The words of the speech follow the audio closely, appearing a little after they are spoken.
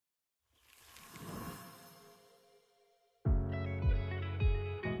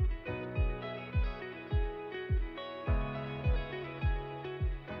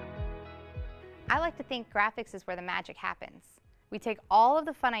I like to think graphics is where the magic happens. We take all of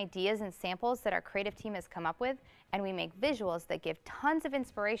the fun ideas and samples that our creative team has come up with, and we make visuals that give tons of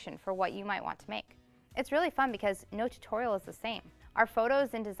inspiration for what you might want to make. It's really fun because no tutorial is the same. Our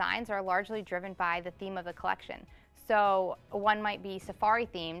photos and designs are largely driven by the theme of the collection. So one might be safari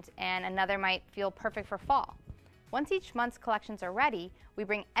themed and another might feel perfect for fall. Once each month's collections are ready, we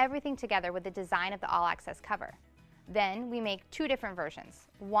bring everything together with the design of the All Access cover. Then we make two different versions.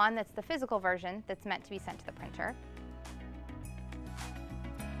 One that's the physical version that's meant to be sent to the printer,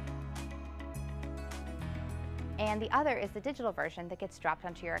 and the other is the digital version that gets dropped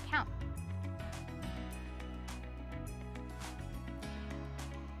onto your account.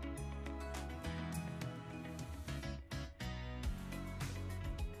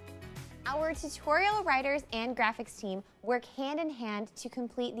 Our tutorial writers and graphics team work hand in hand to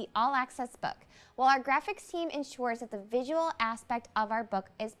complete the All Access book. While our graphics team ensures that the visual aspect of our book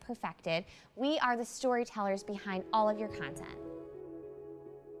is perfected, we are the storytellers behind all of your content.